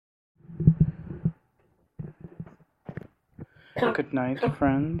Good night,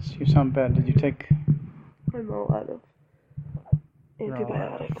 friends. You sound bad. Did you take I'm a lot of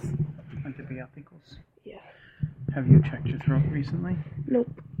antibiotics. antibiotics? Yeah. Have you checked your throat recently? Nope.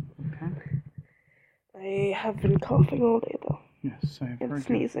 Okay. I have been coughing all day though. Yes, I've And heard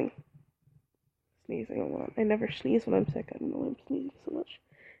sneezing. Sneezing a lot. I never sneeze when I'm sick. I don't know why I'm sneezing so much.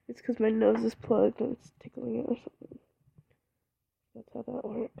 It's because my nose is plugged and it's tickling it or something. That's how that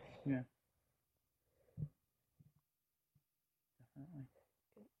works. you. Yeah. Definitely.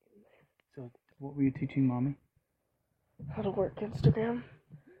 So, what were you teaching mommy? How to work Instagram.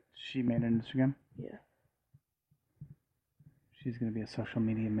 She made an Instagram. Yeah. She's gonna be a social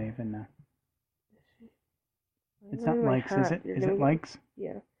media maven now. Is she? It's not likes, is it? Is it likes?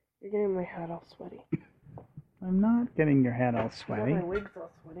 Yeah. You're getting my hat all sweaty. I'm not getting your hat all sweaty. My wig's all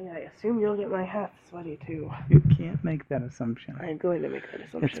sweaty. I assume you'll get my hat sweaty too. You can't make that assumption. I'm going to make that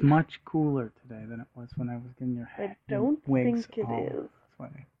assumption. It's much cooler today than it was when I was getting your hat. I don't wigs think it all is.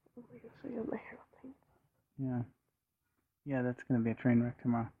 Sweaty. Oh my gosh, I got my hair all pink. Yeah. Yeah, that's gonna be a train wreck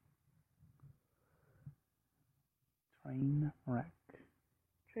tomorrow. Train wreck.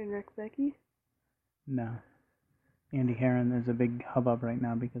 Train wreck Becky? No. Andy Heron, there's a big hubbub right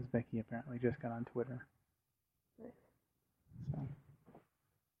now because Becky apparently just got on Twitter. Nice. So.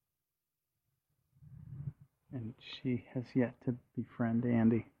 And she has yet to befriend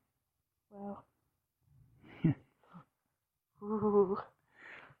Andy. Wow. Ooh.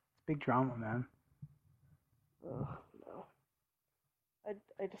 It's big drama, man. Oh, no. I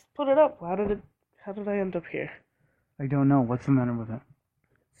just put it up. How did I end up here? I don't know. What's the matter with it?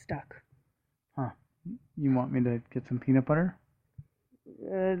 Stuck. Huh. You want me to get some peanut butter?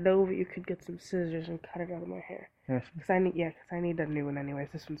 No, but you could get some scissors and cut it out of my hair. Yes. Cause I need a new one anyways.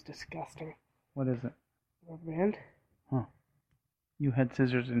 This one's disgusting. What is it? Rubber band? Huh. You had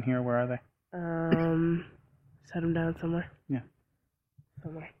scissors in here. Where are they? Set them down somewhere. Yeah.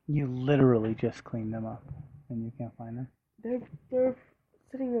 Somewhere. You literally just cleaned them up, and you can't find them. They're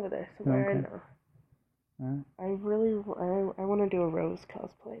sitting over there somewhere. Okay. I know. Huh? I want to do a Rose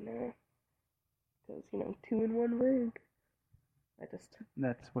cosplay now. Because, 2-in-1 wig.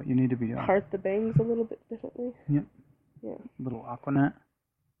 That's what you need to be doing. Part the bangs a little bit differently. Yep. Yeah. Little Aquanet.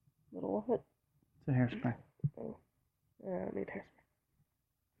 Little what? It's a hairspray. Oh. I don't need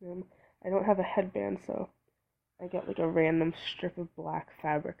hairspray. I don't have a headband, so I got like a random strip of black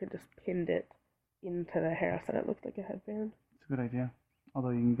fabric and just pinned it into the hair so that it looked like a headband. It's a good idea.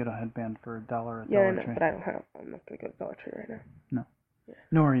 Although you can get a headband for $1 at Dollar Yeah, I know, Tree. but I'm not going to go to Dollar Tree right now. No. Yeah.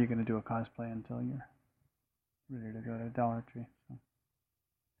 Nor are you going to do a cosplay until you're ready to go to Dollar Tree. So. I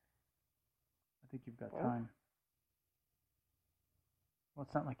think you've got time. Well,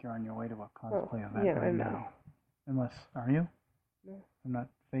 it's not like you're on your way to a cosplay event right now. Unless, are you? No. I'm not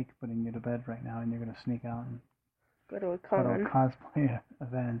fake putting you to bed right now and you're going to sneak out and go to a cosplay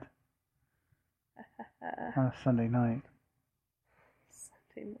event on a Sunday night.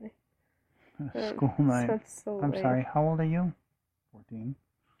 Sunday night. A school night. I'm sorry, how old are you? 14.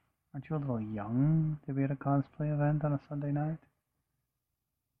 Aren't you a little young to be at a cosplay event on a Sunday night?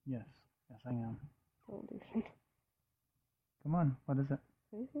 Yes. Yes, I am. Come on, what is it?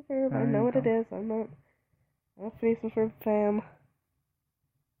 I know what it is. I'm not Phineas and Ferb fan.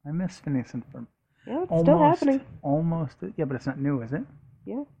 I miss Phineas and Ferb. Yeah, it's still happening. Almost. Yeah, but it's not new, is it?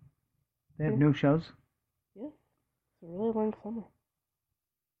 Yeah. They have new shows? Yeah. It's a really long summer.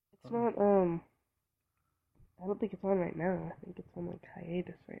 It's not, I don't think it's on right now. I think it's on like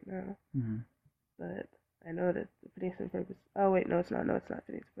hiatus right now. Mm-hmm. But I know that Phineas and Ferb is... Oh, wait, no, it's not. No, it's not.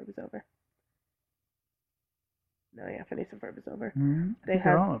 Phineas and Ferb is over. No, yeah, Phineas and Ferb is over. Mm-hmm.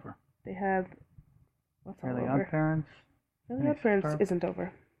 They're all over. They have... What's all over? Fairly Odd Parents. Fairly Odd Parents isn't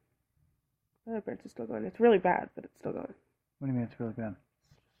over. Fairly Odd Parents is still going. It's really bad, but it's still going. What do you mean it's really bad?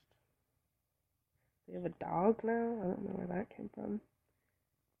 They have a dog now? I don't know where that came from.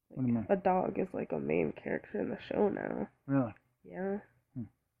 What do you mean? A dog is like a main character in the show now. Really? Yeah.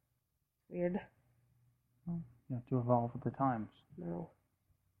 Weird. Well, you have to evolve with the times. No.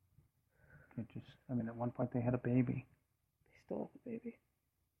 You can't just... I mean, at one point they had a baby. They still have a baby.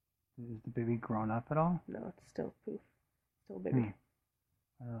 Is the baby grown up at all? No, it's still poof. Still a baby.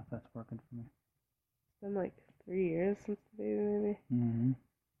 I don't know if that's working for me. It's been like 3 years since the baby, maybe. Mm-hmm.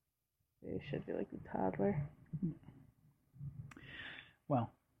 Maybe it should be like a toddler.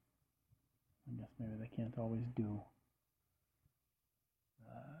 Well, I guess maybe they can't always do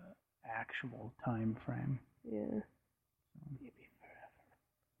actual time frame. Yeah. Maybe forever.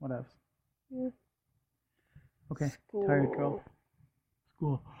 What else? Yeah. Okay. School. Tired girl.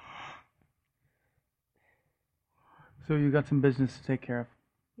 School. So you got some business to take care of.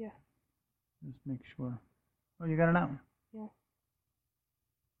 Yeah. Just make sure. Oh, you got an hour. Yeah.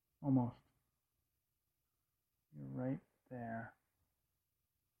 Almost. You're right there.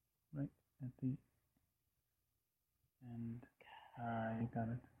 Right at the end. You got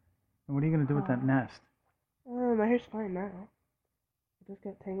it. And what are you going to do with that nest? My hair's fine now. It just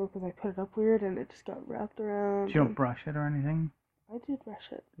got tangled because I put it up weird and it just got wrapped around. You don't brush it or anything? I did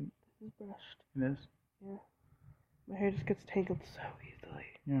brush it. This is brushed. It is? Yeah. My hair just gets tangled so easily.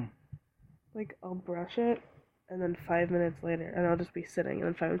 Yeah. Like, I'll brush it, and then 5 minutes later, and I'll just be sitting, and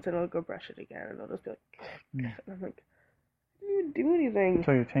then 5 minutes later I'll go brush it again, and I'll just be like, and I'm like, I didn't even do anything.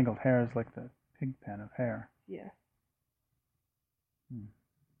 So your tangled hair is like the pig pen of hair. Yeah. Hmm.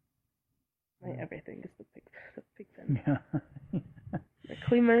 My everything is the pig pen. Yeah. I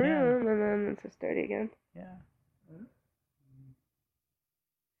clean my room, and then it's just dirty again. Yeah.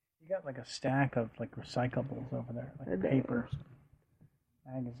 You got like a stack of like recyclables over there, like papers,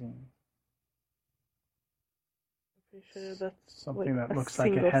 magazines. I'm pretty sure that's something like that looks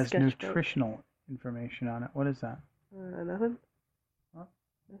like it has nutritional information on it. What is that? Nothing. What?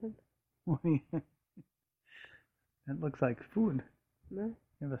 Nothing. What do you... That looks like food. No.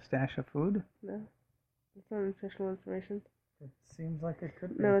 You have a stash of food? No. It's not nutritional information. It seems like it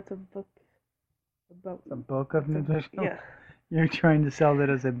could be. No, it's a book about... It's a book of nutritional? Yeah. You're trying to sell it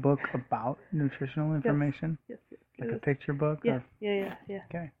as a book about nutritional information? Yes. Like a picture book? Yeah, or... yeah.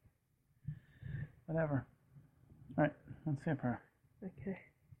 Okay. Whatever. Alright, let's see her. Okay.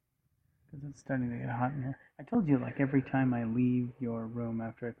 Because it's starting to get hot in here. I told you, like, every time I leave your room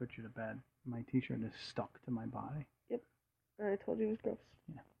after I put you to bed, my t-shirt is stuck to my body. Yep. I told you it was gross.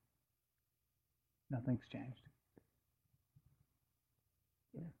 Yeah. Nothing's changed.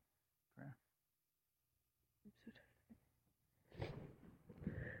 Yeah. Prayer. I'm so tired.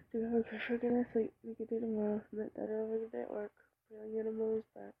 Do you have a prefer good night's sleep? We could do tomorrow. Night that over the day at work. Feeling animals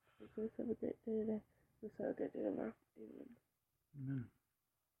back. Let's have a great day today. Let's have a great day tomorrow. Amen.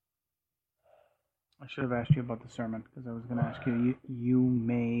 I should have asked you about the sermon, because I was going to ask you, you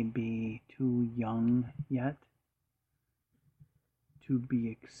may be too young yet to be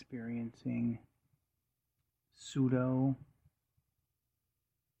experiencing pseudo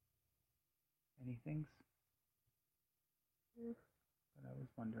anythings. Yeah. But I was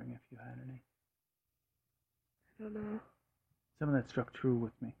wondering if you had any. I don't know. Some of that struck true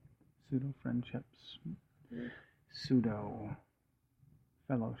with me. Pseudo friendships, pseudo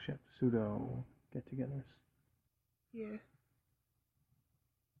fellowship, pseudo get-togethers. Yeah.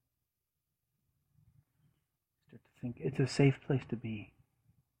 Start to think it's a safe place to be.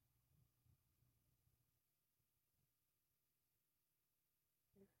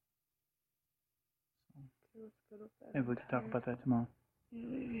 Maybe we can talk about that tomorrow. Yeah,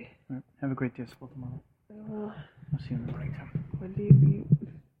 maybe. All right. Have a great day at school tomorrow. I will. I'll see you in the break time. When do you...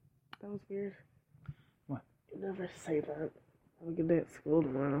 That was weird. What? You never say that. Have a good day at school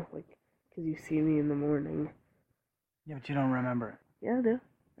tomorrow. Like, because you see me in the morning. Yeah, but you don't remember it. Yeah, I do.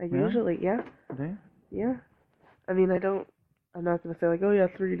 I Really? usually, yeah. Do you? Yeah. I mean, I'm not going to say like, oh yeah,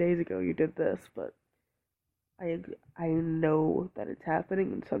 3 days ago you did this, but I know that it's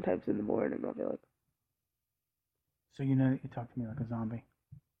happening, and sometimes in the morning I'll be like... So you know you talk to me like a zombie?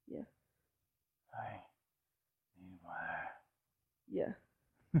 Yeah. I need water. Yeah.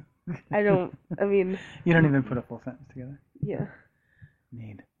 I don't, I mean... You don't even put a full sentence together? Yeah.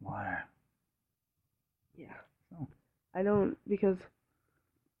 Need water. Yeah. So. I don't, because...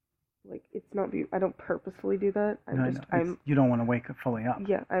 Like, it's not... I don't purposefully do that. You don't want to wake up fully up.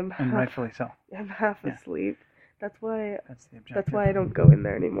 Yeah, and rightfully so. I'm half asleep. That's why... That's the objective. That's why I don't go in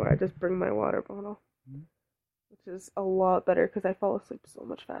there anymore. I just bring my water bottle. Mm-hmm. Which is a lot better, because I fall asleep so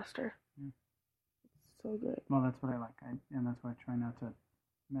much faster. Yeah. It's so good. Well, that's what I like. And that's why I try not to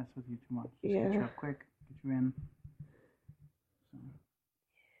mess with you too much. Just Yeah. get you up quick, get you in. So,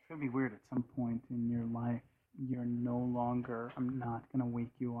 it's going to be weird at some point in your life. You're no longer... I'm not going to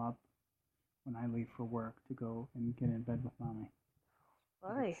wake you up when I leave for work to go and get in bed with mommy.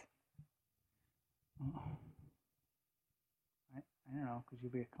 Why? I don't know, because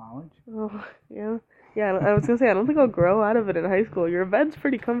you'll be at college. Oh, yeah. Yeah, I was going to say, I don't think I'll grow out of it in high school. Your bed's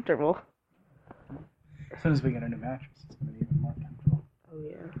pretty comfortable. As soon as we get a new mattress, it's going to be even more comfortable. Oh,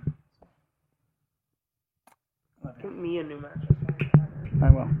 yeah. Love you. Get me a new mattress. I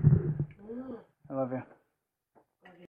will. I love you.